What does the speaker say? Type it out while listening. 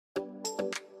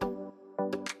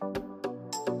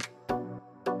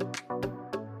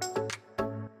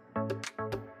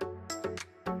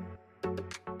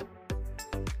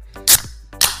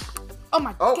Oh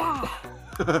my God.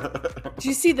 Did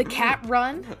you see the cat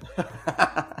run?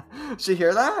 She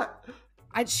hear that?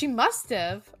 She must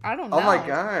have. I don't know. Oh my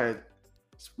God.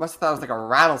 She must have thought it was like a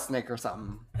rattlesnake or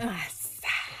something.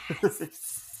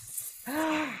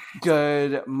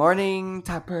 Good morning,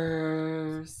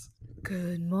 tappers.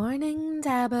 Good morning,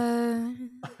 Dabber.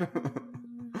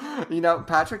 You know,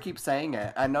 Patrick keeps saying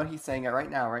it. I know he's saying it right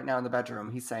now in the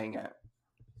bedroom. He's saying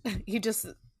it. He just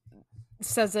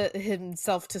says it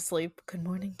himself to sleep. Good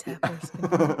morning, tappers.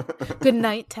 Good morning. Good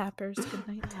night, tappers. Good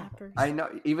night, tappers. I know.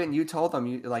 Even you told him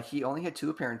he only had 2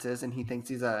 appearances and he thinks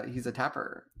he's a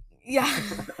tapper. Yeah.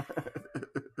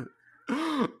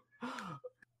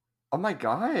 Oh my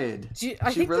God.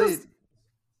 I think really...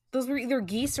 those were either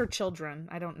geese or children.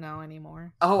 I don't know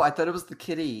anymore. Oh, I thought it was the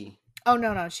kitty. Oh,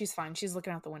 no. She's fine. She's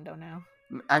looking out the window now.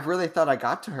 I really thought I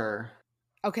got to her.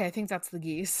 Okay, I think that's the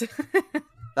geese.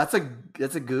 That's a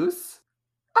goose?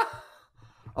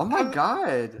 Oh my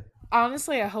God.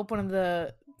 Honestly, I hope one of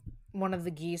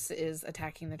the geese is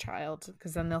attacking the child,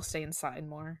 because then they'll stay inside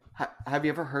more. Have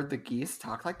you ever heard the geese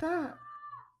talk like that?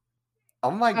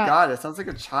 Oh my God, it sounds like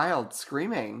a child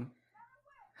screaming.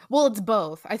 Well, it's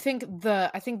both. I think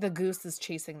the goose is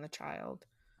chasing the child.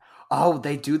 Oh,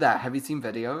 they do that. Have you seen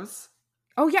videos?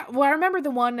 Oh yeah. Well, I remember the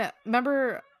one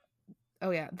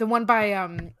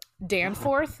by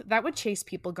Danforth that would chase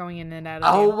people going in and out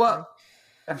of Danforth.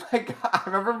 Oh my God. I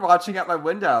remember watching out my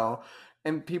window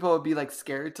and people would be like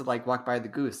scared to like walk by the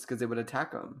goose because they would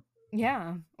attack them.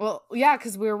 Yeah. Well, yeah,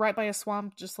 because we were right by a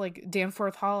swamp, just like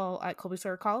Danforth Hall at Colby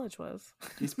Sawyer College was.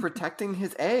 He's protecting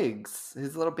his eggs,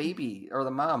 his little baby, or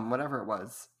the mom, whatever it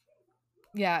was.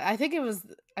 Yeah, I think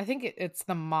it's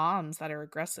the moms that are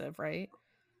aggressive, right?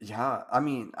 Yeah, I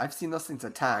mean, I've seen those things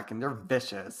attack, and they're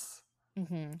vicious.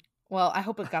 Mm-hmm. Well, I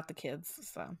hope it got the kids,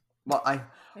 so. Well, I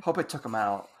hope it took them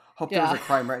out. Hope there was a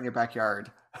crime right in your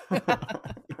backyard.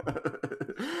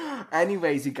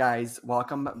 Anyways, you guys,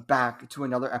 welcome back to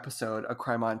another episode of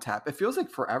Crime on Tap. It feels like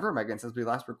forever, Megan, since we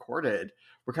last recorded.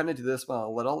 We're going to do this one a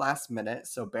little last minute,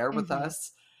 so bear with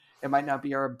us. It might not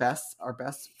be our best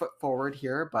foot forward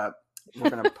here, but we're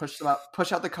going to push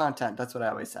out the content. That's what I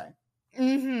always say.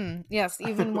 Mm-hmm. Yes,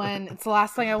 even when it's the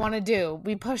last thing I want to do,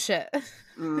 we push it.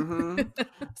 Mm-hmm.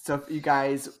 So if you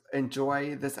guys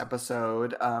enjoy this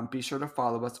episode, be sure to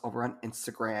follow us over on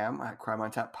Instagram at Crime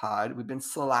on Tap Pod. We've been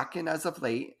slacking as of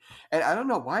late, and I don't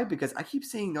know why, because I keep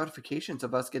seeing notifications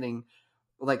of us getting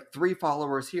like 3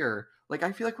 followers here. Like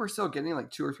I feel like we're still getting like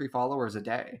 2 or 3 followers a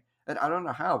day, and I don't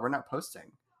know how we're not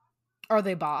posting. Are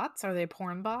they bots? Are they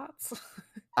porn bots?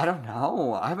 I don't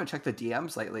know. I haven't checked the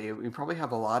DMs lately. We probably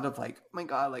have a lot of like, oh my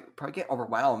God, like probably get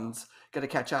overwhelmed. Got to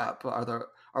catch up. Are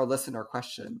our listener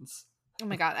questions? Oh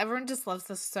my God, everyone just loves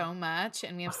us so much,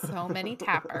 and we have so many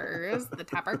tappers. The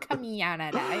tapper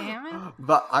community.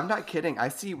 But I'm not kidding. I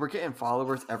see we're getting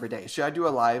followers every day. Should I do a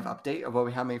live update of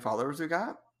how many followers we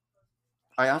got?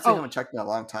 I honestly haven't checked in a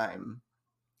long time.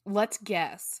 Let's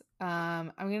guess.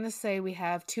 I'm gonna say we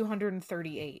have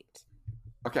 238.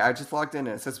 Okay, I just logged in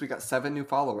and it says we got 7 new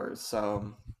followers,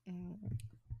 so...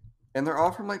 And they're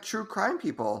all from, like, true crime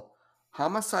people.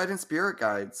 Homicide and Spirit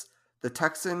Guides. The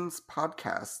Texans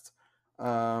Podcast.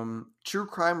 True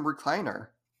Crime Recliner.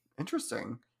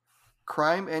 Interesting.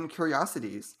 Crime and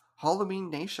Curiosities. Halloween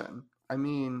Nation. I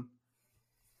mean...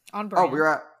 On brand. Oh,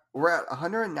 we're at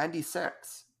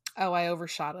 196. Oh, I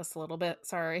overshot us a little bit.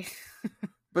 Sorry.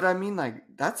 But I mean, like,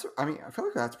 I feel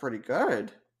like that's pretty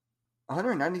good.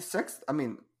 196. I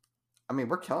mean,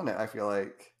 we're killing it. I feel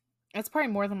like it's probably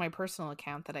more than my personal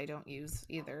account that I don't use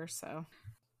either. So,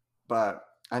 but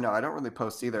I know I don't really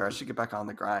post either. I should get back on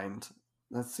the grind.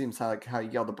 That seems how you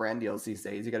get all the brand deals these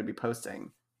days. You got to be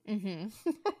posting.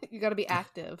 Mm-hmm. You got to be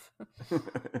active.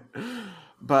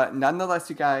 But nonetheless,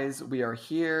 you guys, we are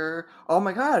here. Oh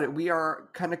my God, we are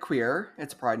kind of queer.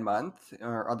 It's Pride Month,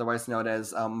 or otherwise known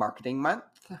as Marketing Month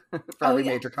for every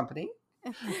major company.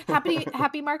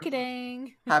 Happy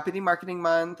marketing. Happy Marketing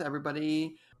Month,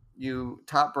 everybody. You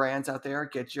top brands out there,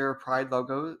 get your Pride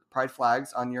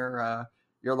flags on your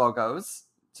logos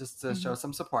just to show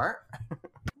some support.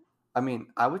 I mean,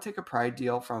 I would take a Pride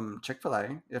deal from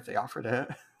Chick-fil-A if they offered it.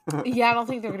 Yeah, I don't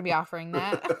think they're going to be offering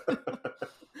that.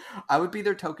 I would be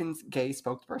their token gay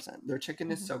spokesperson. Their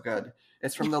chicken is so good.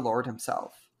 It's from the Lord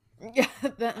himself. Yeah,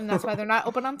 and that's why they're not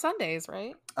open on Sundays,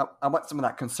 right? I want some of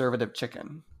that conservative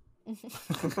chicken.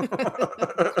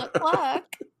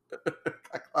 Cluck.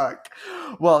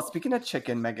 Well, speaking of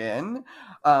chicken, Megan,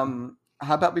 how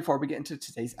about before we get into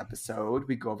today's episode,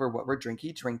 we go over what we're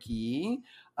drinky.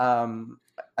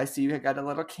 I see you got a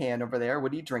little can over there.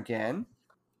 What are you drinking?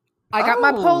 I got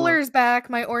my Oh. polars back,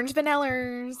 my orange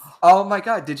vanillars. Oh my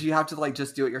god, did you have to like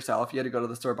just do it yourself? You had to go to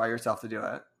the store by yourself to do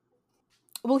it?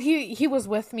 Well, he was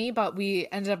with me, but we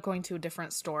ended up going to a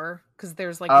different store because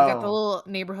there's like we got the Oh, little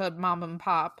neighborhood mom and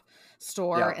pop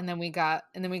store, yeah. and then we got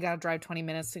to drive 20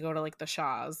 minutes to go to like the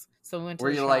Shaw's. So we went to Were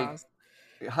the you like, Shaw's.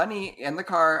 honey, in the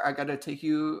car, I got to take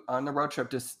you on the road trip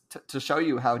to show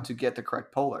you how to get the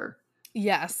correct polar.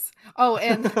 Yes. Oh,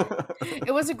 and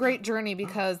it was a great journey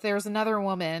because there's another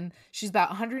woman. She's about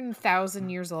 100,000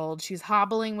 years old. She's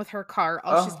hobbling with her cart.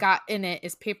 All she's Oh, got in it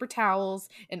is paper towels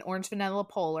and orange vanilla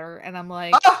polar. And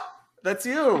ah, that's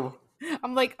you.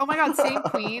 I'm like, oh my God, same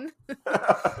queen.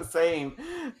 Same.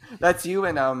 That's you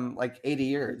in like 80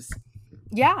 years.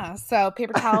 Yeah. So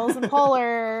paper towels and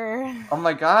polar. Oh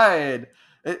my god.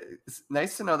 It's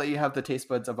nice to know that you have the taste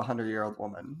buds of a 100-year-old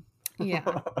woman. Yeah.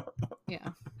 Yeah.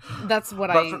 That's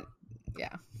what But for,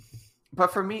 yeah.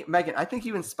 but for me, Megan, I think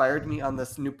you inspired me on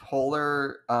this new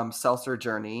polar seltzer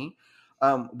journey.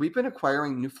 We've been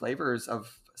acquiring new flavors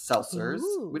of seltzers.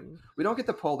 Ooh. We don't get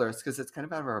the polars because it's kind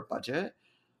of out of our budget.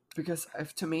 Because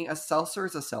to me, a seltzer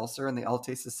is a seltzer and they all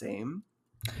taste the same.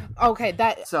 Okay,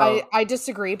 that So, I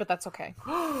disagree, but that's okay.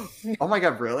 oh my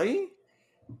god, really?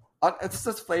 It's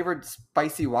just flavored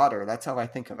spicy water. That's how I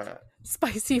think of it.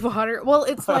 Spicy water. Well,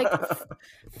 it's like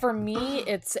for me,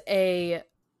 it's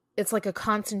like a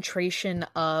concentration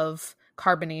of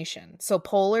carbonation. So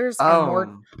polars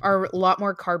Oh, are a lot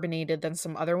more carbonated than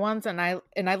some other ones, and I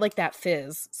like that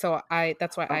fizz. So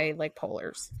that's why oh. I like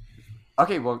polars.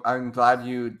 Okay. Well, I'm glad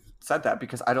you said that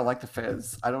because I don't like the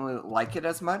fizz. I don't really like it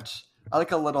as much. I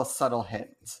like a little subtle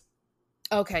hint.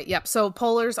 Okay, yep. So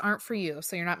polars aren't for you,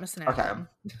 so you're not missing out Okay. on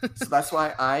So that's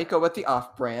why I go with the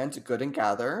off-brand Good and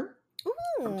Gather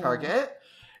from Ooh, Target.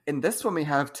 And this one we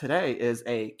have today is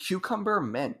a cucumber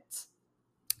mint.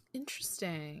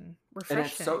 interesting. And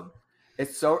Refreshing.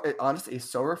 it honestly is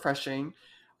so refreshing.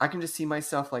 I can just see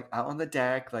myself like out on the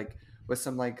deck, like with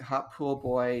some like hot pool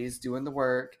boys doing the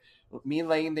work, me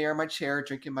laying there in my chair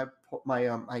drinking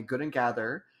my Good and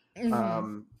Gather, Hmm.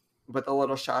 um, with a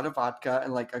little shot of vodka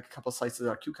and like a couple slices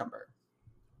of cucumber,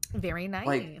 Very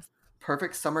like nice.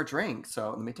 perfect summer drink. So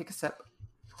let me take a sip.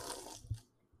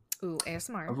 Ooh,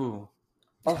 ASMR. Ooh,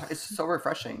 oh, it's so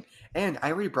refreshing. And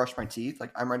I already brushed my teeth,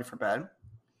 like I'm ready for bed.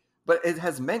 But it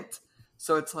has mint,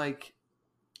 so it's like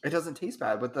it doesn't taste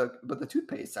bad with the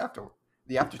toothpaste after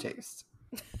the aftertaste.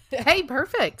 Hey,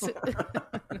 perfect.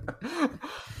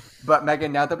 But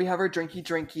Megan, now that we have our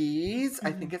drinkies,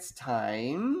 I Mhm. think it's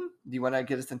time. Do you want to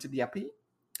get us into the epi?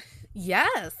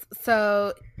 Yes.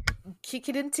 So kick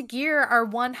it into gear. Our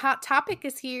one hot topic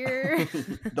is here.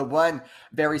 The one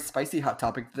very spicy hot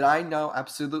topic that I know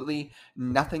absolutely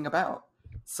nothing about.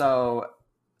 So,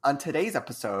 on today's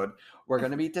episode, we're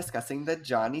going to be discussing the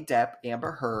Johnny Depp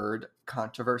Amber Heard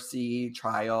controversy,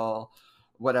 trial,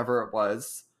 whatever it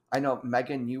was. I know,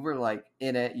 Megan, you were like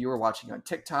in it. You were watching on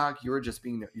TikTok. You were just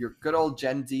being your good old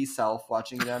Gen Z self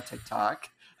watching it on TikTok.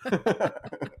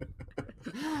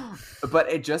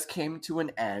 But it just came to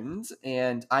an end,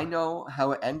 and I know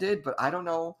how it ended, but I don't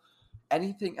know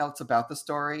anything else about the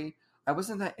story. I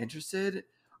wasn't that interested.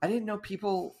 I didn't know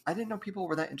people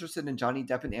were that interested in Johnny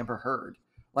Depp and Amber Heard.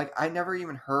 Like I never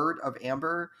even heard of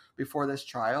Amber before this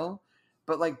trial,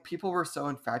 but like people were so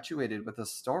infatuated with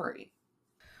this story.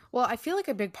 Well, I feel like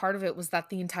a big part of it was that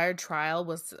the entire trial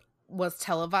was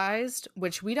televised,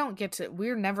 which we don't get to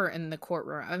we're never in the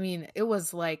courtroom. I mean, it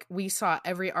was like we saw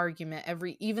every argument,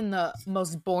 every even the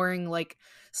most boring like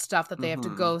stuff that they have to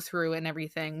Mm-hmm. go through and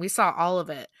everything. We saw all of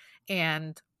it.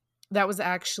 And that was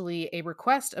actually a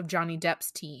request of Johnny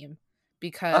Depp's team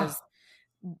Oh, because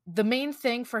the main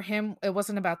thing for him, it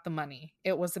wasn't about the money,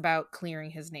 it was about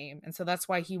clearing his name, and so that's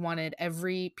why he wanted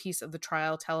every piece of the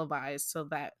trial televised so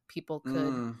that people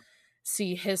could mm,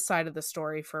 see his side of the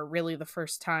story for really the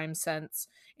first time since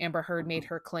Amber Heard made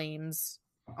her claims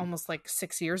almost like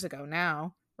 6 years ago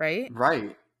now, right?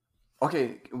 right.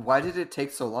 Okay, why did it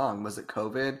take so long? Was it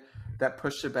COVID that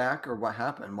pushed it back, or what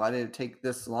happened? Why did it take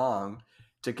this long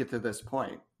to get to this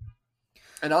point?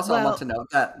 And also, I want Well, to note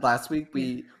that last week yeah.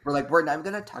 we were like, we're not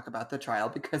going to talk about the trial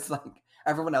because like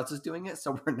everyone else is doing it,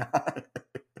 so we're not.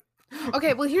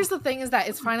 Okay, well, here's the thing is that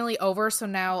it's finally over, so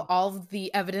now all of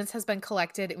the evidence has been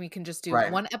collected and we can just do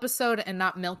Right. one episode and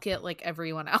not milk it like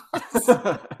everyone else.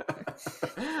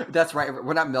 That's right.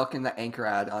 We're not milking the anchor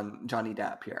ad on Johnny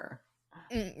Depp here.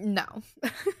 No.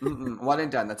 One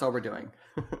and done. That's all we're doing.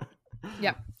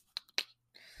 Yeah.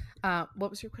 What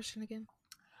was your question again?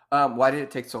 Why did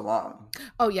it take so long?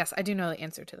 Oh, yes, I do know the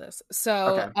answer to this.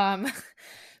 So, Okay.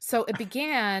 so it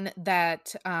began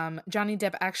that Johnny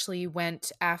Depp actually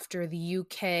went after the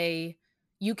UK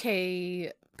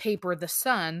paper, The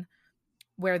Sun,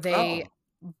 where they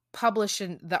publish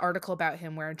the article about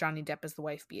him where Johnny Depp is the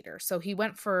wife beater. So he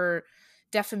went for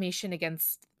defamation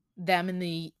against them in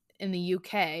the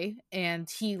UK, and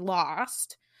he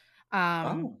lost.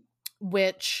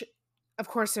 Which, of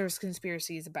course, there's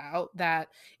conspiracies about that.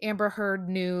 Amber Heard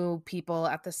knew people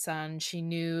at The Sun. She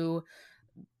knew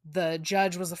the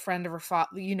judge was a friend of her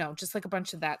father, just like a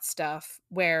bunch of that stuff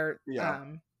where,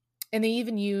 and they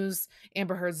even use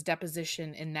Amber Heard's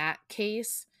deposition in that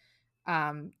case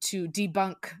to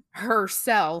debunk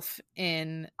herself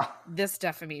in this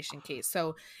defamation case.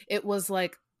 So it was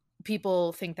like,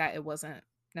 people think that it wasn't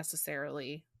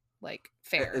necessarily like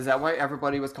fair. Is that why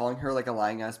everybody was calling her like a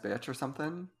lying ass bitch or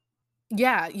something?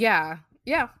 Yeah,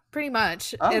 pretty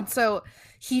much. And so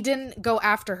he didn't go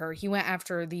after her. He went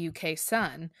after the UK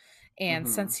Sun. And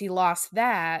since he lost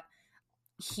that,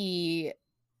 he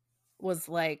was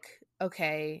like,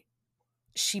 okay,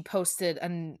 she posted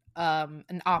an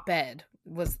op-ed,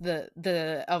 was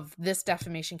the of this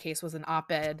defamation case was an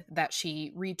op-ed that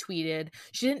she retweeted.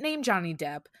 She didn't name Johnny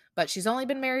Depp, but she's only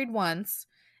been married once,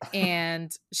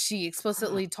 and she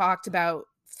explicitly talked about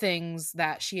things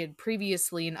that she had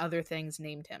previously and other things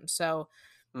named him. So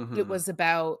it was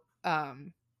about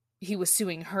he was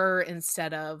suing her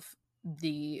instead of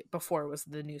before it was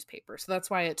the newspaper. So that's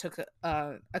why it took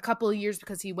a couple of years,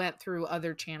 because he went through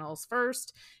other channels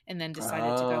first and then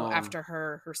decided to go after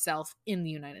her herself in the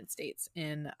United States,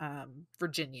 in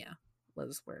Virginia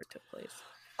was where it took place.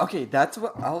 Okay, that's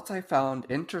what else I found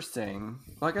interesting.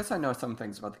 Well, I guess I know some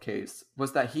things about the case,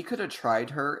 was that he could have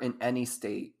tried her in any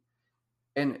state.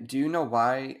 And do you know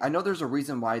why? I know there's a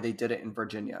reason why they did it in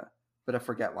Virginia, but I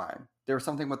forget why. There was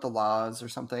something with the laws or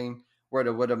something where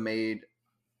it would have made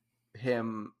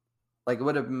him, like, it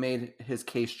would have made his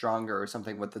case stronger or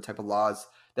something with the type of laws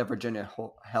that Virginia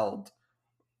held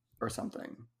or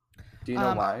something. Do you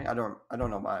know why? I don't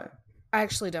know why. I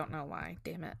actually don't know why.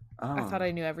 Damn it. I thought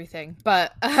I knew everything,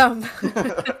 but I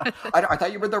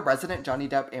thought you were the resident Johnny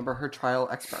Depp Amber Heard trial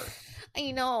expert.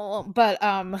 I know, but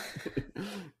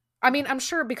I mean, I'm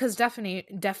sure, because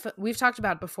we've talked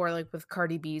about it before, like with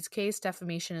Cardi B's case,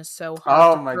 defamation is so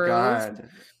hard to prove. God.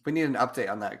 We need an update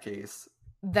on that case.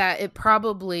 That it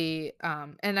probably,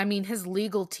 and I mean, his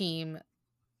legal team,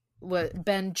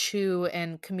 Ben Chu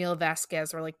and Camille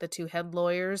Vasquez were like the two head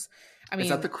lawyers. I mean, is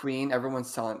that the queen?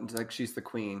 Everyone's telling like she's the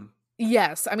queen.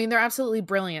 Yes, I mean, they're absolutely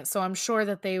brilliant. So I'm sure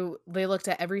that they looked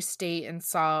at every state and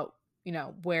saw,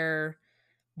 where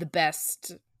the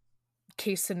best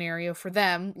case scenario for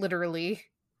them, literally,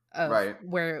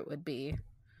 where it would be.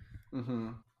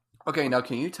 Okay, now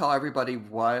can you tell everybody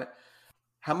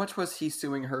how much was he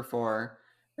suing her for,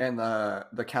 and the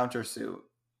countersuit?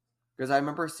 Because I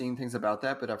remember seeing things about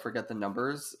that, but I forget the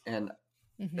numbers. And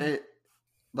it,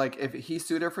 like, if he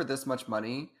sued her for this much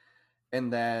money,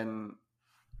 and then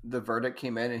the verdict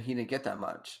came in and he didn't get that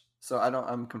much, so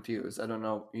I'm confused. I don't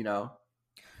know.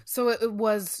 So it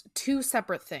was two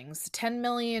separate things. 10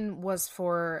 million was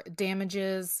for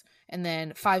damages, and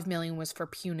then 5 million was for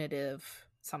punitive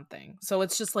something. So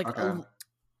it's just like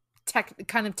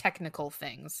kind of technical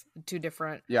things, two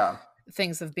different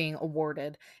things of being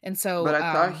awarded. And so, but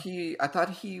I thought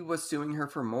he was suing her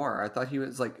for more. I thought it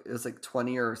was like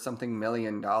 20 or something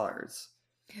million dollars.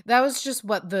 That was just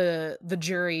what the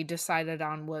jury decided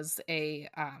on, was a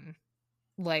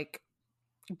like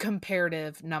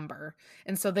comparative number.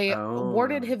 And so they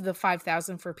awarded him the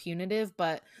 5,000 for punitive,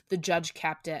 but the judge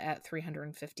capped it at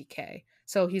 350K.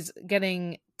 So he's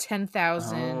getting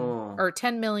 10,000 or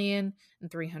 10 million and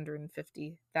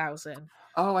 350,000.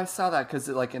 Oh, I saw that, because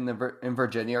like in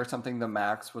Virginia or something, the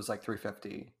max was like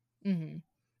 350.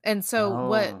 And so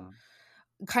what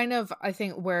kind of, I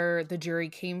think, where the jury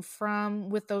came from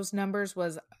with those numbers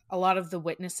was a lot of the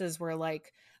witnesses were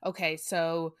like, okay,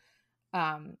 so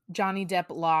Johnny Depp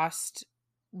lost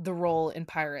the role in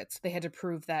Pirates. They had to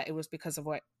prove that it was because of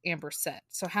what Amber said.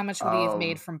 So how much would he have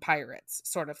made from Pirates,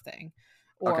 sort of thing?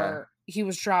 Or he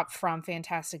was dropped from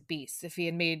Fantastic Beasts. If he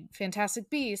had made Fantastic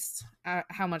Beasts,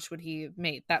 how much would he have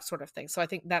made? That sort of thing. So I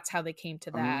think that's how they came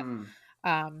to that.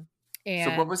 And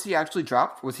so what was he actually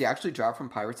dropped? Was he actually dropped from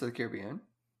Pirates of the Caribbean?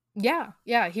 Yeah.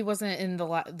 He wasn't in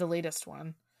the latest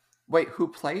one. Wait, who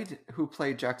played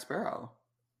Jack Sparrow?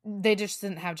 They just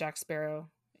didn't have Jack Sparrow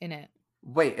in it.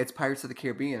 Wait, it's Pirates of the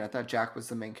Caribbean. I thought Jack was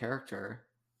the main character.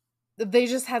 They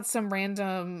just had some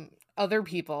random other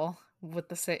people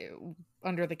with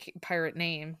under the pirate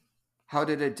name. How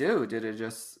did it do? Did it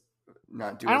just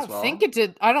not do as well? I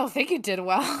don't think it did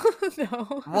well.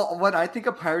 No. Well, when I think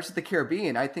of Pirates of the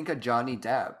Caribbean, I think of Johnny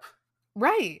Depp.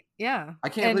 Right. Yeah. I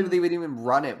can't believe they would even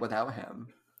run it without him.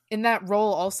 And that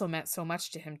role also meant so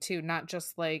much to him too, not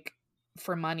just like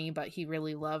for money, but he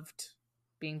really loved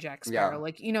being Jack Yeah. Sparrow.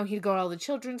 Like, he'd go to all the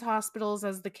children's hospitals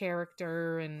as the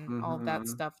character and all of that Mm-hmm.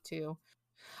 stuff too.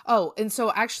 Oh, and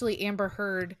so actually Amber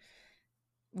Heard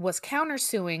was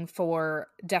countersuing for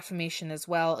defamation as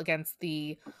well against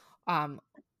the um,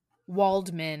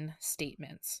 Waldman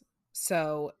statements.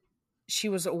 So she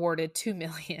was awarded $2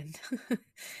 million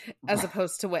as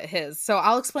opposed to what his. So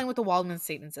I'll explain what the Waldman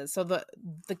statements is. So the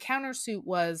countersuit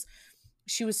was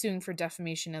she was suing for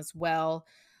defamation as well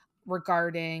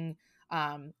regarding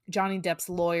Johnny Depp's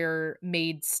lawyer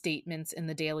made statements in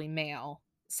the Daily Mail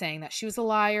saying that she was a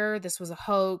liar, this was a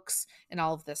hoax, and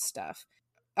all of this stuff.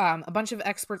 A bunch of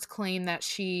experts claim that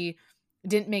she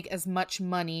didn't make as much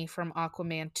money from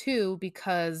Aquaman 2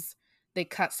 because they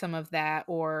cut some of that,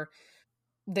 or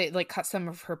they like cut some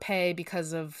of her pay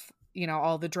because of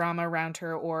all the drama around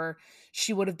her, or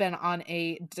she would have been on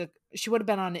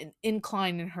an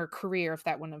incline in her career if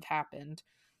that wouldn't have happened.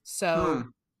 So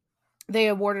they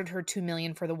awarded her $2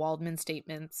 million for the Waldman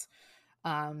statements,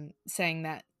 saying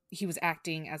that he was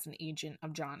acting as an agent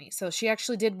of Johnny. So she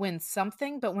actually did win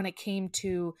something, but when it came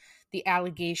to the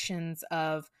allegations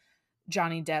of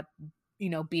Johnny Depp,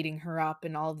 beating her up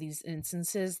in all of these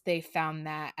instances, they found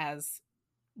that as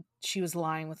she was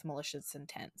lying with malicious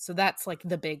intent. So that's like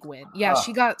the big win. Yeah,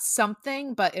 she got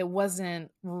something, but it wasn't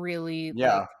really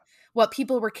like what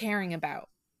people were caring about.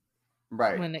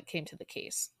 Right. When it came to the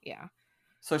case. Yeah.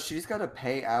 So she's got to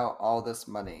pay out all this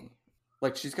money.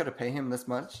 Like, she's got to pay him this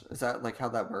much? Is that like how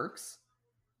that works?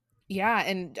 Yeah,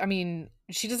 and I mean,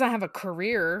 she doesn't have a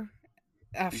career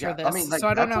after this. I mean, like, so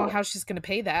I don't know how she's going to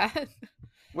pay that.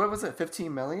 What was it?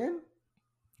 15 million?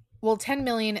 Well, 10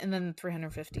 million and then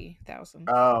 350,000.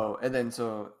 Oh, and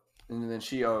then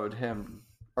she owed him,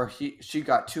 or she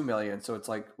got 2 million, so it's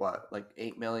like what, like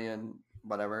 8 million,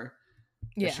 whatever.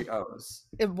 Yeah, she owes.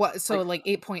 It was so like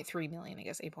 8.3 million, I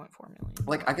guess 8.4 million.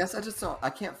 Like, I guess I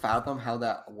can't fathom how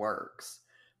that works,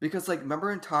 because like,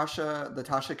 remember in the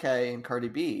Tasha K and Cardi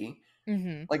B,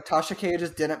 like Tasha K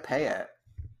just didn't pay it.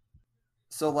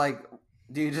 So like,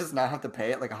 do you just not have to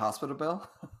pay it like a hospital bill?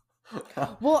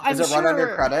 Well, Does it run on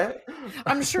your credit?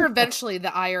 I'm sure eventually the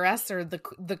IRS or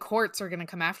the courts are going to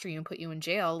come after you and put you in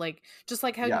jail. Like, just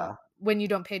like how when you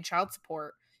don't pay child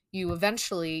support, you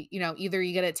eventually, either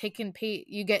you get it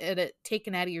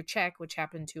taken out of your check, which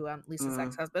happened to Lisa's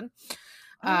ex-husband,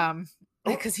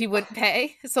 because he wouldn't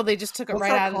pay, so they just took it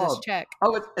right out of his check.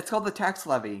 Oh, it's called the tax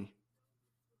levy,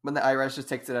 when the IRS just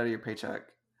takes it out of your paycheck.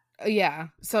 Yeah.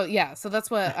 So that's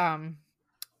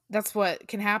what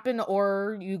can happen,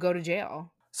 or you go to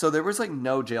jail. So there was like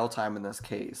no jail time in this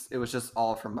case. It was just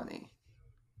all for money.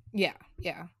 Yeah.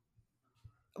 Yeah.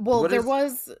 Well, there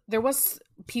was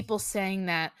people saying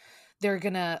that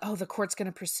the court's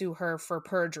gonna pursue her for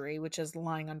perjury, which is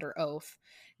lying under oath,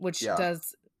 which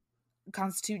does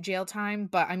constitute jail time.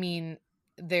 But I mean,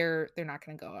 they're not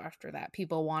gonna go after that.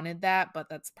 People wanted that, but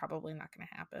that's probably not gonna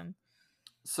happen.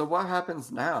 So what happens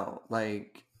now?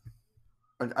 Like,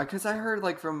 because I heard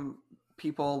like from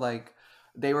people, like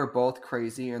they were both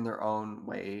crazy in their own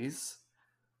ways.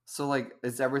 So like,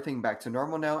 is everything back to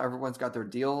normal now? Everyone's got their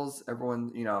deals.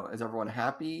 Everyone, is everyone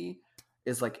happy?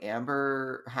 Is like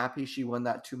Amber happy she won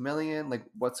that 2 million? Like,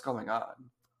 what's going on?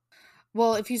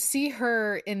 Well, if you see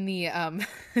her in the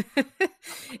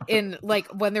in like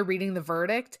when they're reading the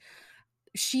verdict,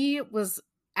 she was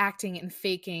acting and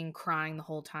faking crying the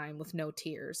whole time with no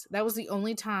tears. That was the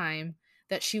only time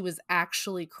that she was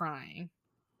actually crying.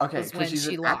 Okay, because she's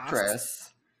an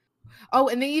actress. Oh,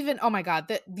 and they even, oh my God,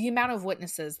 the amount of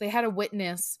witnesses. They had a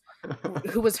witness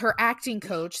who was her acting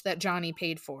coach that Johnny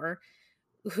paid for,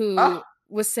 who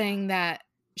was saying that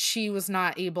she was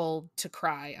not able to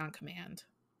cry on command.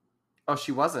 Oh,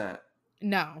 she wasn't?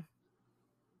 No.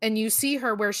 And you see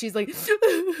her where she's like,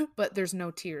 but there's no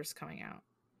tears coming out.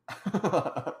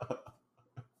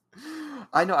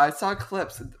 I know. I saw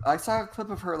clips. I saw a clip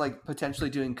of her like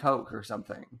potentially doing coke or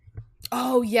something.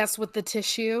 Oh yes, with the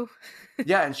tissue.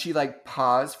 Yeah, and she like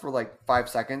paused for like 5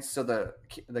 seconds so the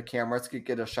cameras could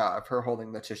get a shot of her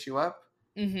holding the tissue up,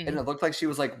 and it looked like she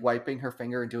was like wiping her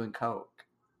finger and doing coke.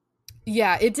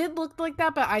 Yeah, it did look like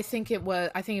that, but I think it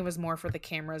was more for the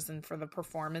cameras and for the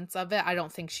performance of it. I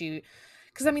don't think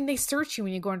because I mean, they search you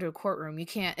when you go into a courtroom. You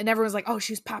can't, and everyone's like, "Oh,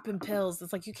 she's popping pills."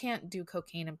 It's like you can't do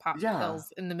cocaine and pop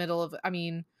pills in the middle of. I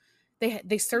mean,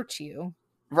 they search you,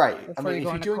 right? Before you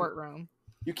go into a courtroom.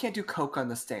 You can't do coke on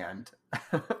the stand.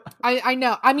 I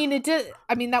know. I mean, it did.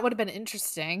 I mean, that would have been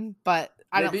interesting, but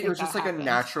I don't think it was just like happened. a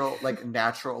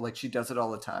natural, like she does it all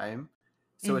the time.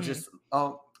 So it's just,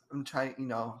 I'm trying,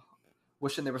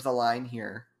 wishing there was a line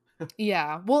here.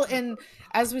 Yeah. Well, and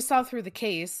as we saw through the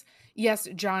case, yes,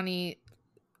 Johnny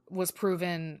was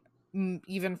proven,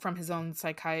 even from his own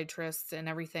psychiatrists and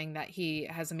everything, that he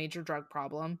has a major drug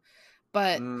problem.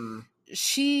 But Mm,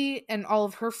 she and all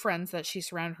of her friends that she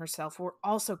surrounded herself were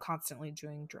also constantly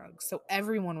doing drugs. So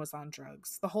everyone was on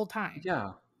drugs the whole time.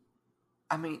 yeah.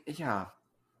 I mean, yeah.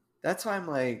 That's why I'm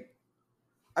like,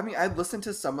 I mean, I listened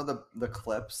to some of the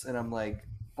clips and I'm like,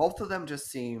 both of them just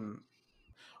seem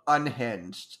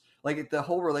unhinged. Like the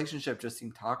whole relationship just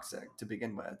seemed toxic to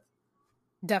begin with.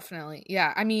 Definitely.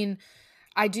 Yeah. I mean,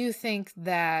 I do think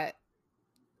that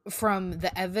from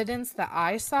the evidence that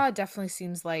I saw, it definitely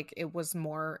seems like it was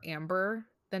more Amber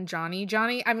than Johnny.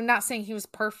 Johnny, I'm not saying he was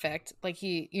perfect, like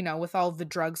he, with all the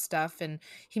drug stuff, and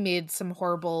he made some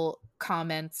horrible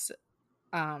comments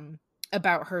um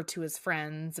about her to his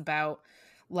friends, about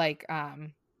like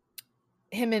him,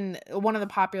 and one of the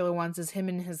popular ones is him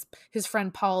and his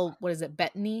friend Paul, what is it,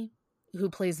 Bettany, who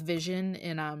plays Vision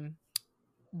in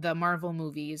the Marvel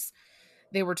movies.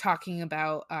 They were talking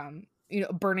about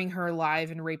burning her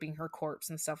alive and raping her corpse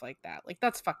and stuff like that. Like,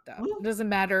 that's fucked up. Oh It doesn't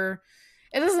matter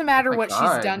my what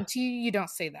she's done god. to you. You don't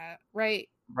say that, right?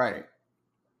 Right.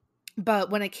 But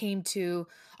when it came to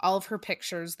all of her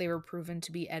pictures, they were proven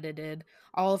to be edited.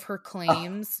 All of her Oh,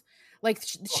 claims, like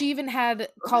she even had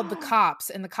called the cops,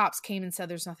 and the cops came and said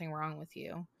there's nothing wrong with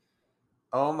you.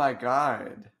 oh my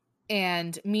god.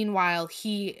 And meanwhile,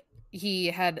 he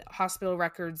had hospital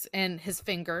records and his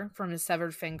finger, from his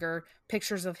severed finger,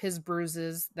 pictures of his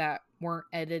bruises that weren't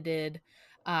edited,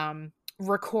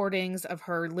 recordings of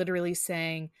her literally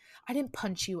saying, "I didn't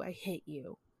punch you, I hit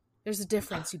you. There's a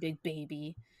difference, you big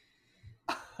baby."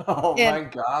 Oh And my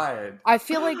god. I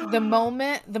feel like the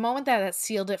moment that it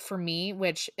sealed it for me,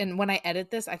 which, and when I edit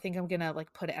this, I think I'm gonna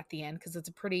like put it at the end because it's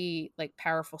a pretty like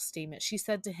powerful statement. She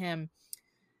said to him,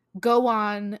 "Go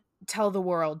on, tell the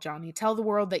world, Johnny. Tell the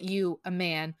world that you, a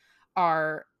man,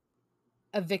 are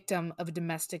a victim of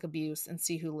domestic abuse, and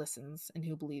see who listens and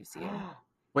who believes you."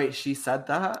 Wait, she said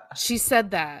that? She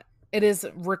said that. It is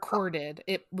recorded.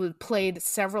 It was played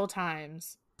several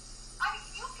times.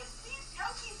 You can please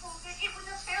tell people that it was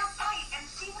a fair fight and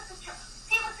see what the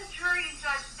jury and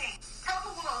judge think. Tell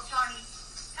the world, Johnny.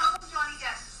 Tell them, Johnny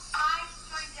Depp.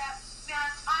 Johnny Depp,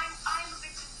 man, I'm a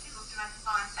victim too of domestic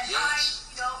violence, and yes.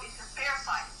 It's a fair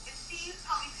fight. And see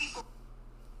how many people.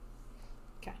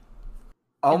 Okay.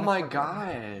 Oh In the my courtroom.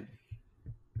 god.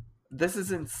 This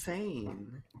is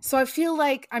insane. So I feel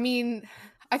like,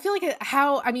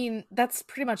 that's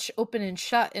pretty much open and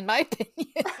shut in my opinion.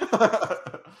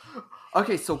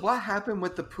 Okay, so what happened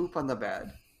with the poop on the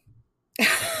bed?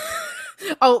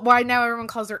 Oh, why now everyone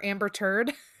calls her Amber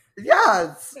Turd?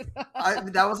 Yes.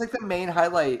 That was like the main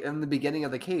highlight in the beginning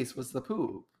of the case was the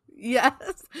poop. Yes.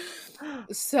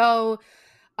 So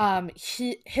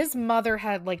his mother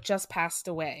had like just passed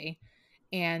away,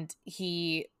 and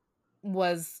he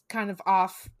was kind of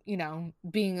off,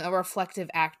 being a reflective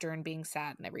actor and being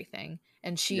sad and everything,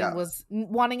 and she Yeah. was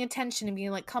wanting attention and being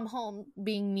like, come home,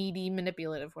 being needy,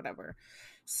 manipulative, whatever.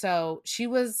 So she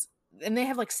was, and they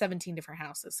have like 17 different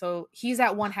houses, so he's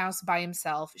at one house by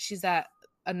himself, she's at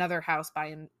another house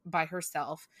by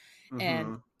herself, and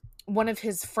Mm-hmm. one of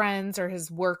his friends or his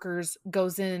workers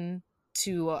goes into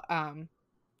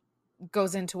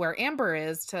where Amber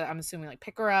is to, I'm assuming, like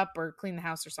pick her up or clean the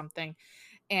house or something,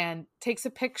 and takes a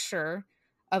picture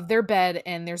of their bed,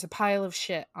 and there's a pile of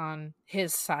shit on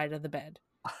his side of the bed.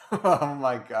 Oh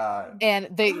my god. And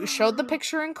they showed the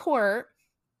picture in court,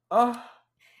 Oh,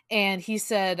 and he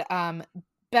said,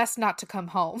 best not to come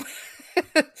home.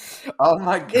 oh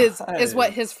my god. is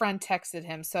what his friend texted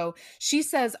him. So she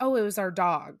says, "Oh, it was our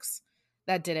dogs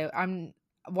that did it.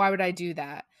 Why would I do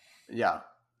that?" Yeah.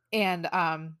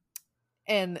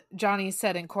 And Johnny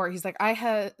said in court, he's like,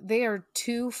 they are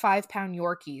 2 5-pound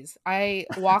Yorkies. I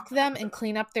walk them and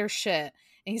clean up their shit.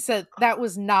 And he said, that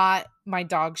was not my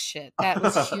dog's shit. That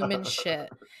was human shit.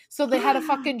 So they had a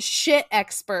fucking shit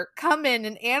expert come in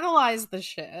and analyze the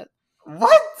shit.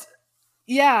 What?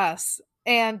 Yes.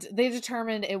 And they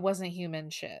determined it wasn't human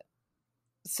shit.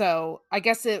 So I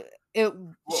guess she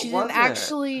didn't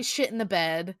actually shit in the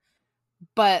bed,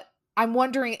 but I'm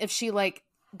wondering if she like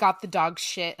got the dog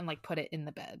shit and like put it in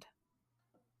the bed.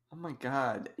 Oh my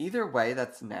god. Either way,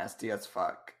 that's nasty as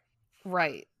fuck.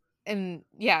 Right. And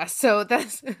yeah, so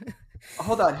that's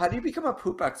Hold on, how do you become a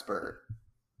poop expert?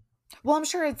 well, I'm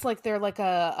sure it's like they're like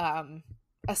a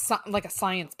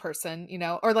science person,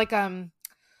 or like a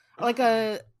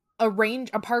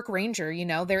park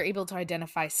ranger, they're able to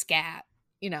identify scat,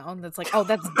 that's like, oh,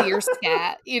 that's deer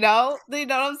scat, you know what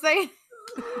I'm saying?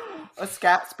 A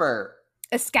scat spurt.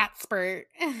 A scat spurt.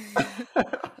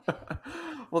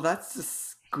 Well, that's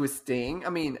disgusting. I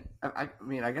mean,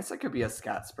 I guess it could be a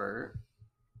scat spurt.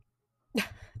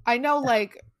 I know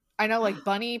like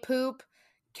bunny poop,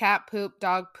 cat poop,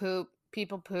 dog poop,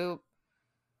 people poop.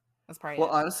 That's probably Well,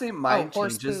 it. honestly, mine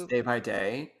Horse changes poop. day by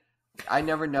day. I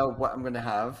never know what I'm gonna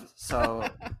have, so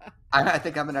I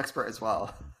think I'm an expert as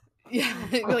well. Yeah,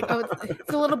 you're like, oh,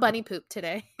 it's a little bunny poop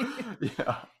today.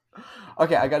 Yeah.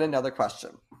 Okay, I got another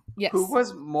question. Yes. Who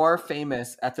was more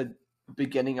famous at the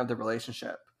beginning of the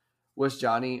relationship? Was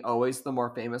Johnny always the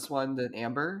more famous one than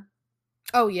Amber?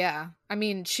 Oh yeah. I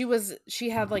mean, she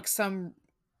had like some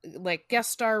like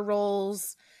guest star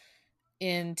roles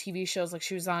in TV shows. Like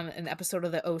she was on an episode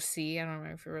of the OC. I don't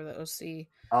remember if you were the OC.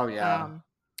 Oh yeah.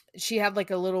 She had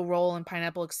like a little role in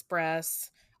Pineapple Express,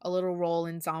 a little role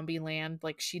in Zombieland.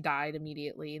 Like she died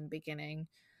immediately in the beginning.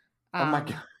 Oh my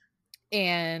god.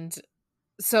 And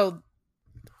so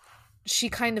she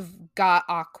kind of got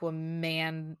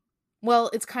Aquaman. Well,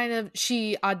 it's kind of,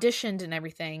 she auditioned and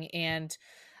everything, and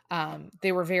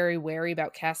they were very wary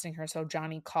about casting her. So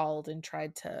Johnny called and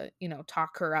tried to,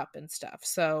 talk her up and stuff.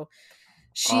 So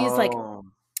she's like, oh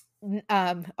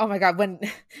my god, when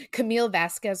Camille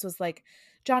Vasquez was like,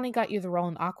 Johnny got you the role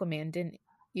in Aquaman, didn't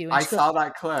you? And I saw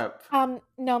that clip.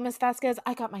 No, Miss Vasquez,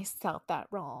 I got myself that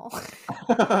role.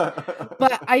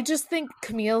 But I just think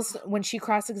Camille's, when she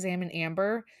cross-examined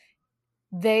Amber,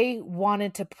 they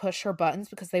wanted to push her buttons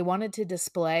because they wanted to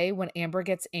display when Amber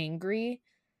gets angry,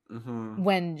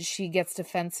 when she gets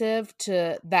defensive,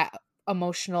 to that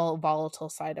emotional, volatile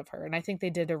side of her. And I think they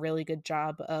did a really good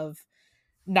job of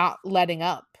not letting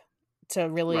up to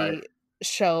really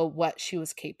show what she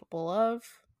was capable of.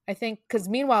 I think, because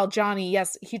meanwhile, Johnny,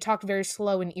 yes, he talked very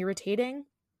slow and irritating.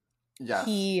 Yes.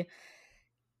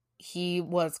 He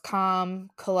was calm,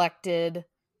 collected,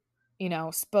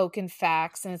 spoke in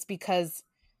facts, and it's because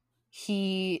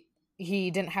he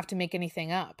didn't have to make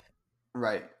anything up.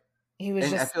 Right. He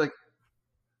was I feel like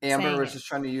Amber was just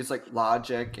trying to use like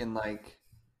logic and like,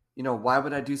 why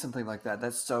would I do something like that?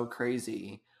 That's so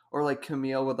crazy. Or like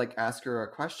Camille would like ask her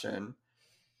a question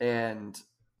and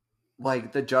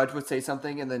like the judge would say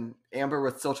something and then Amber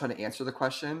was still trying to answer the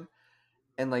question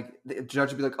and like the judge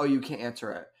would be like, oh, you can't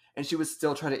answer it. And she would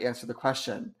still try to answer the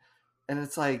question. And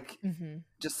it's like,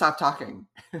 just stop talking.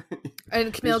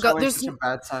 And Camille go, there's such a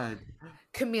bad side.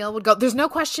 Camille would go, there's no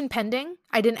question pending.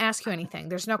 I didn't ask you anything.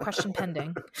 There's no question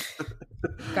pending.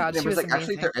 God, she was like, amazing.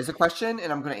 Actually, there is a question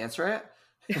and I'm going to answer it.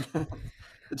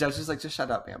 The judge is like, just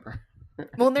shut up, Amber.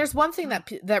 Well, and there's one thing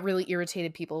that really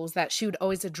irritated people was that she would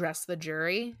always address the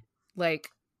jury. Like,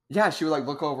 yeah, she would like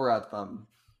look over at them.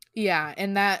 Yeah,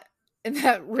 and that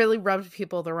really rubbed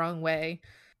people the wrong way.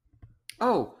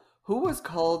 Oh, who was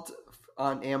called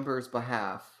on Amber's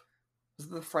behalf?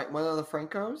 Was it one of the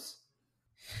Francos?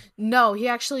 No, he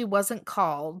actually wasn't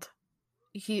called.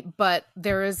 But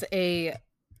there is a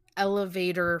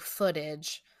elevator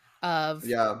footage of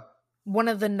one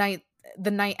of the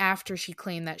night after she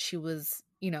claimed that she was,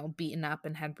 beaten up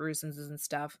and had bruises and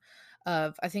stuff.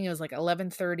 I think it was like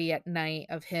 11:30 at night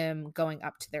of him going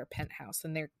up to their penthouse,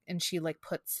 and she like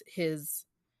puts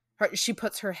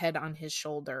her head on his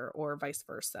shoulder or vice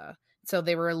versa. So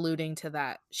they were alluding to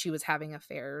that she was having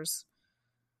affairs.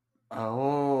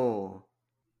 Oh,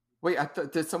 wait!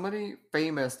 Did somebody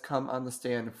famous come on the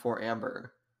stand for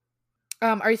Amber?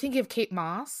 Are you thinking of Kate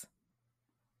Moss?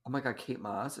 Oh my god, Kate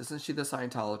Moss! Isn't she the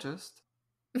Scientologist?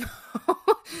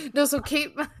 No, so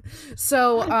Kate.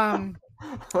 So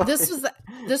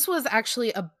this was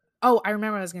actually I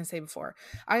remember what I was going to say before.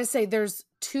 I would say there's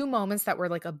two moments that were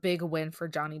like a big win for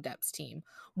Johnny Depp's team.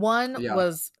 One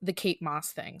was the Kate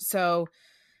Moss thing. So,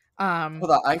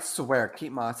 hold on, I swear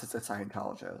Kate Moss is a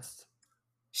Scientologist.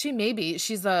 She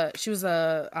was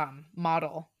a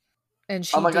model, and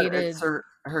she God, dated it's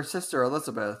her sister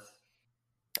Elizabeth.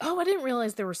 Oh, I didn't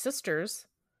realize they were sisters.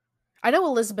 I know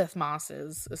Elizabeth Moss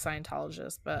is a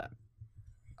Scientologist, but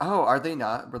oh, are they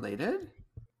not related?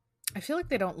 I feel like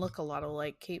they don't look a lot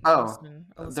alike. Kate Moss and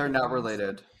Elizabeth they're not Moss.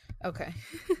 Related. Okay.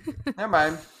 Never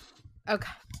mind.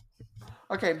 Okay.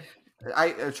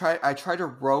 I try to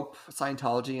rope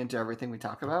Scientology into everything we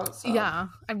talk about. So yeah,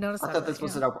 I've noticed. I thought this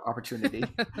was an opportunity.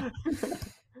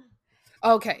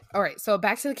 Okay, all right. So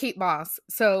back to the Kate Moss.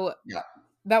 So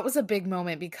that was a big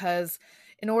moment because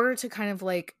in order to kind of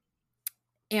like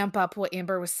amp up what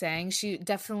Amber was saying, she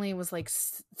definitely was like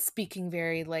speaking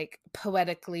very like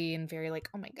poetically and very like,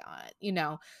 oh my god,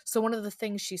 So one of the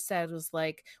things she said was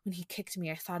like, when he kicked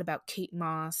me, I thought about Kate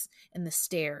Moss and the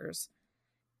stairs,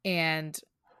 and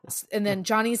then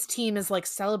Johnny's team is like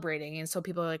celebrating, and so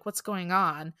people are like, what's going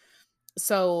on?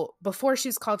 So before she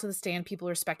was called to the stand, people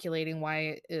are speculating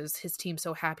why is his team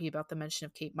so happy about the mention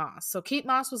of Kate Moss. So Kate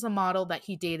Moss was a model that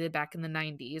he dated back in the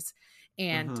 90s,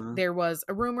 and Mm-hmm. there was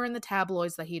a rumor in the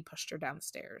tabloids that he had pushed her down the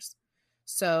stairs.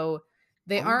 So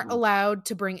they aren't Oh. allowed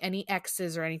to bring any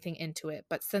exes or anything into it.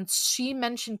 But since she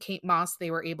mentioned Kate Moss,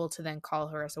 they were able to then call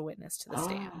her as a witness to the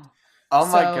stand. Oh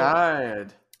my So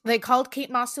God. they called Kate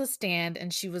Moss to the stand,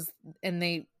 and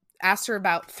they asked her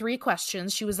about 3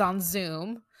 questions. She was on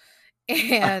Zoom.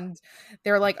 And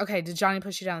they were like, okay, did Johnny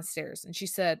push you down the stairs? And she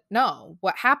said, no.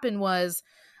 What happened was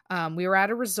we were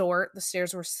at a resort. The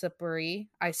stairs were slippery.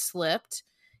 I slipped.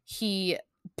 He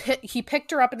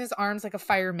picked her up in his arms like a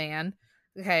fireman.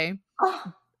 Okay.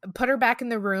 Put her back in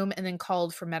the room and then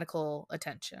called for medical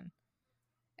attention.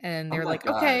 And they're my like,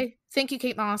 God. okay, thank you,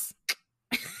 Kate Moss.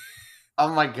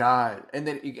 Oh my God. And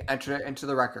then you enter it into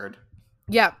the record.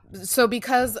 Yeah. So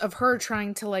because of her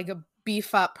trying to like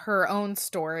beef up her own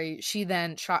story, she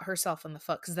then shot herself in the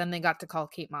foot, because then they got to call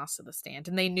Kate Moss to the stand,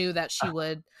 and they knew that she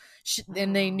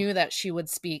would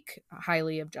speak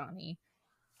highly of Johnny.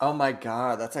 Oh my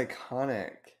God, that's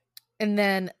iconic. And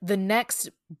then the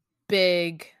next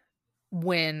big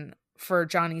win for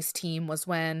Johnny's team was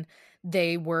when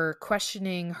they were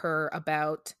questioning her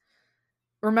about,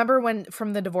 remember when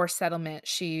from the divorce settlement,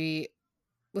 she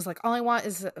was like, all I want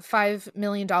is $5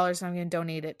 million and I'm going to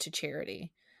donate it to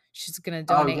charity. She's going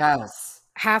to donate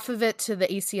half of it to the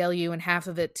ACLU and half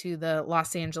of it to the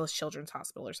Los Angeles Children's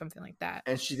Hospital or something like that.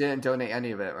 And she didn't donate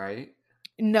any of it, right?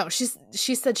 No,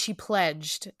 she said she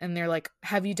pledged, and they're like,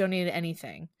 have you donated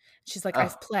anything? She's like,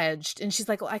 I've pledged. And she's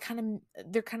like, well,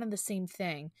 they're kind of the same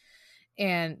thing.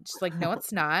 And she's like, no,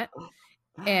 it's not.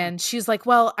 And she's like,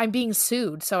 well, I'm being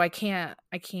sued, so I can't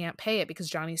pay it because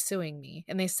Johnny's suing me.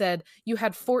 And they said, you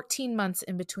had 14 months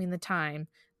in between the time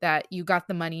that you got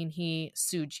the money and he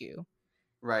sued you.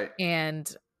 Right.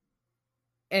 And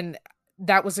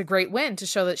that was a great win to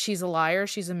show that she's a liar.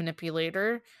 She's a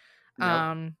manipulator.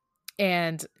 Yep.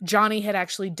 And Johnny had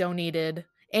actually donated,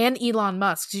 and Elon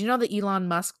Musk. Did you know that Elon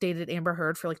Musk dated Amber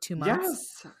Heard for like 2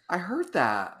 months? Yes, I heard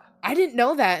that. I didn't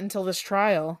know that until this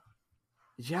trial.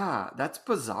 Yeah, that's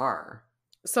bizarre.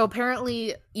 So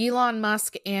apparently Elon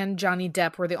Musk and Johnny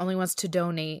Depp were the only ones to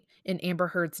donate in Amber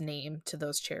Heard's name to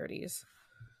those charities.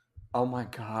 Oh my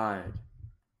God.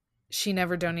 She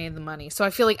never donated the money. So I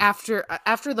feel like after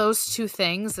those 2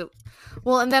 things,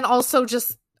 and then also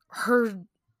just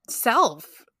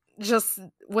herself, just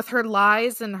with her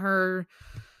lies and her,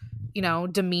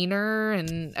 demeanor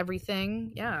and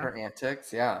everything. Yeah. Her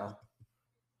antics. Yeah.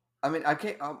 I mean, I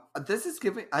can't. This is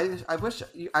giving. I wish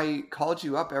I called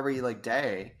you up every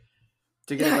day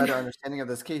to get a better understanding of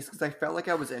this case, because I felt like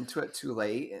I was into it too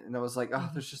late, and I was like, oh,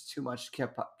 there's just too much to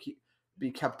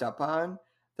be kept up on.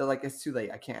 They're like, it's too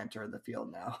late. I can't enter the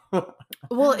field now.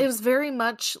 Well, it was very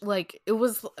much like, it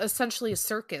was essentially a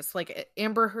circus. Like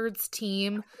Amber Heard's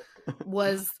team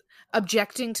was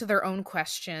objecting to their own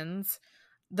questions.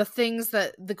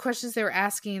 The questions they were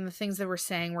asking and the things they were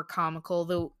saying were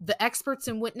comical. The experts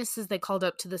and witnesses they called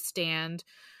up to the stand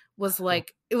was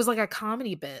like, it was like a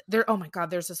comedy bit. Oh my God,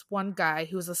 there's this one guy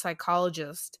who was a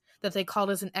psychologist that they called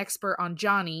as an expert on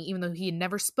Johnny, even though he had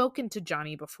never spoken to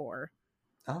Johnny before.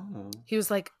 Oh. He was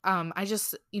like, I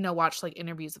just, watched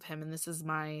interviews of him, and this is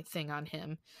my thing on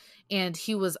him. And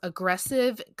he was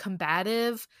aggressive,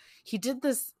 combative. He did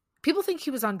this. People think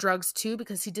he was on drugs too,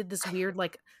 because he did this weird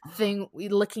thing,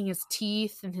 licking his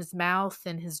teeth and his mouth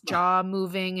and his jaw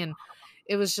moving. And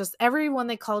it was just, everyone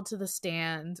they called to the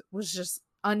stand was just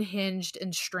unhinged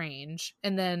and strange.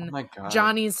 And then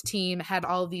Johnny's team had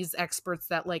all these experts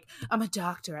that I'm a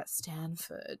doctor at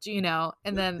Stanford,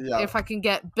 and then if I can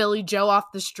get Billy Joe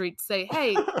off the street, say,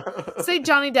 hey, say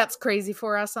Johnny Depp's crazy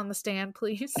for us on the stand,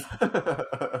 please.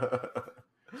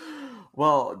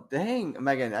 Well, dang,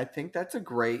 Megan, I think that's a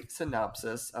great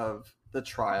synopsis of the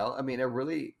trial. I mean,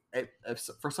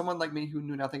 for someone like me who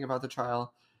knew nothing about the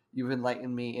trial, you've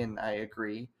enlightened me, and I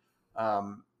agree.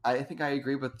 I think I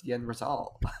agree with the end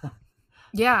result.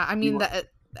 Yeah, I mean, the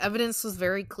evidence was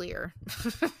very clear.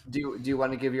 Do you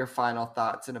want to give your final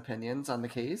thoughts and opinions on the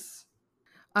case?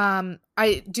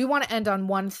 I do want to end on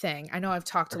one thing. I know I've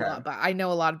talked a lot, but I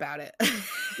know a lot about it.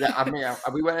 Yeah, I mean,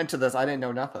 we went into this. I didn't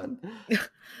know nothing.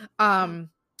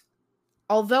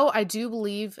 Although I do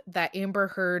believe that Amber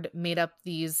Heard made up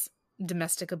these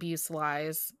domestic abuse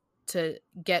lies to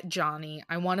get Johnny,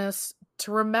 I want us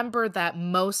to remember that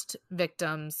most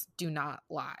victims do not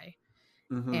lie,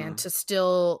 and to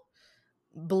still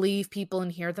believe people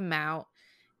and hear them out.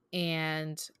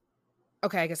 And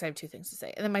okay, I guess I have 2 things to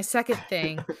say. And then my second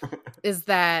thing is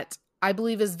that I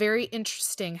believe is very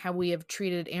interesting how we have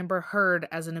treated Amber Heard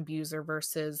as an abuser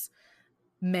versus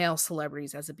male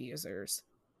celebrities as abusers.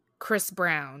 Chris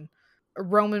Brown,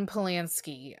 Roman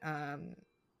Polanski,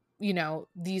 you know,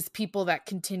 these people that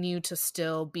continue to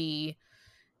still be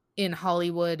in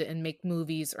Hollywood and make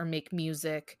movies or make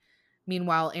music.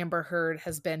 Meanwhile, Amber Heard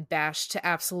has been bashed to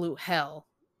absolute hell.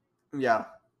 Yeah.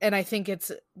 And I think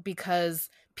it's because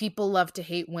people love to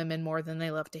hate women more than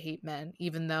they love to hate men,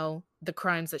 even though the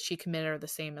crimes that she committed are the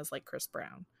same as like Chris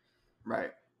Brown. Right.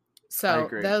 I So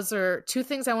agree. those are two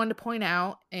things I wanted to point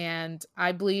out. And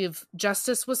I believe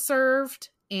justice was served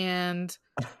and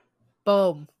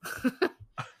boom.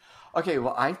 Okay,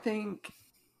 well, I think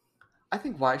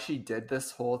why she did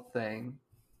this whole thing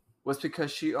was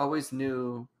because she always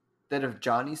knew that if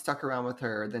Johnny stuck around with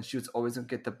her, then she was always going to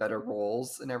get the better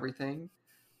roles and everything.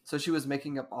 So she was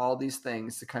making up all these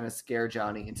things to kind of scare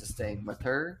Johnny into staying with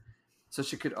her, so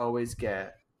she could always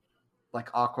get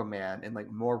like Aquaman and like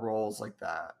more roles like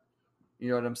that. You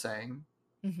know what I'm saying?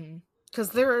 Mm-hmm. Because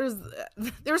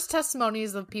there's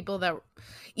testimonies of people that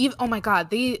even, oh my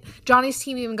god, Johnny's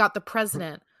team even got the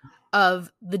president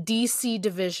of the DC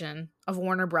division of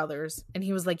Warner Brothers, and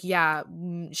he was like, yeah,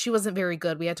 she wasn't very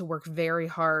good, we had to work very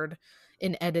hard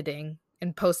in editing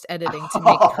and post editing to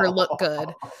make her look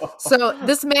good. So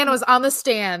this man was on the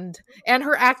stand, and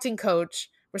her acting coach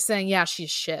were saying, yeah,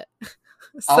 she's shit.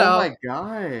 So, oh my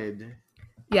god.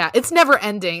 Yeah, it's never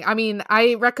ending. I mean,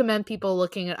 I recommend people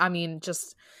looking at, I mean,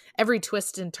 just every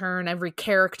twist and turn, every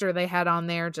character they had on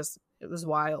there, just, it was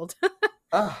wild.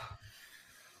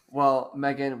 Well,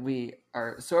 Megan, we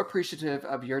are so appreciative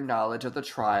of your knowledge of the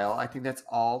trial. I think that's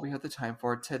all we have the time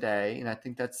for today. And I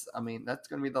think that's going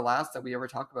to be the last that we ever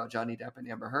talk about Johnny Depp and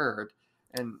Amber Heard.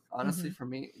 And honestly, for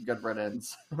me, good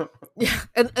riddance. Yeah,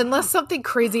 unless something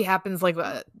crazy happens, like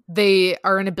they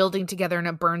are in a building together and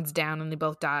it burns down and they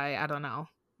both die. I don't know.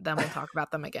 Then we'll talk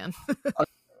about them again.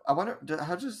 I wonder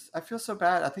I feel so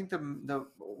bad. I think the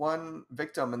one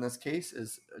victim in this case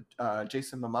is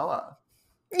Jason Momoa.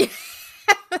 He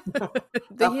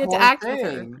had to act with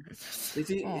her.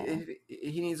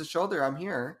 He needs a shoulder. I'm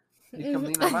here. You come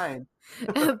lean on mine.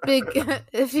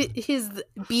 If his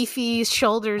beefy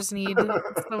shoulders need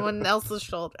someone else's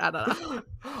shoulder, I don't know.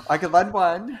 I could lend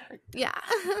one. Yeah.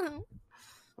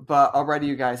 But alrighty,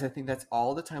 you guys, I think that's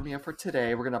all the time we have for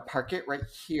today. We're gonna park it right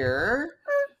here.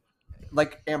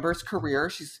 Like Amber's career,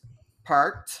 she's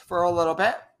parked for a little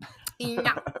bit.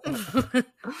 Yeah.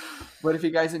 But if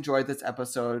you guys enjoyed this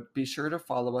episode, be sure to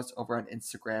follow us over on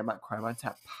Instagram at Crime on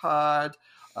Tap Pod.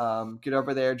 Get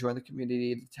over there, join the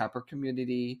community, the Tapper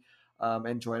community,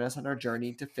 and join us on our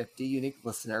journey to 50 unique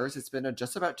listeners. It's been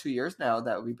just about 2 years now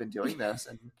that we've been doing this,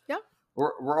 and Yep.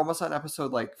 we're almost on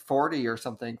episode like 40 or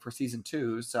something for season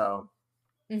 2. So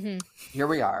here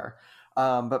we are.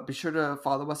 But be sure to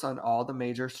follow us on all the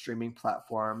major streaming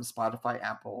platforms: Spotify,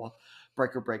 Apple,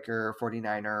 Breaker,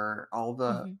 49er, all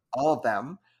of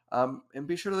them. And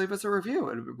be sure to leave us a review.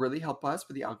 It would really help us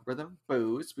with the algorithm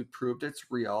boost. We proved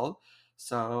it's real.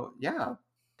 So yeah.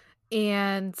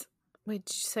 And wait,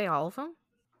 did you say all of them?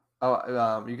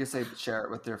 Oh, you can say share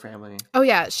it with your family. Oh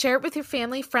yeah, share it with your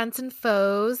family, friends, and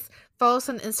foes. Follow us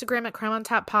on Instagram at Crime on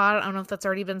Tap Pod. I don't know if that's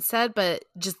already been said, but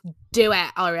just do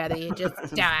it already. Just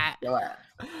do it. Do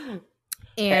it.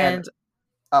 And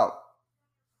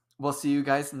we'll see you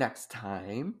guys next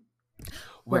time.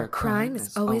 Where crime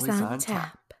is always on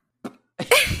tap.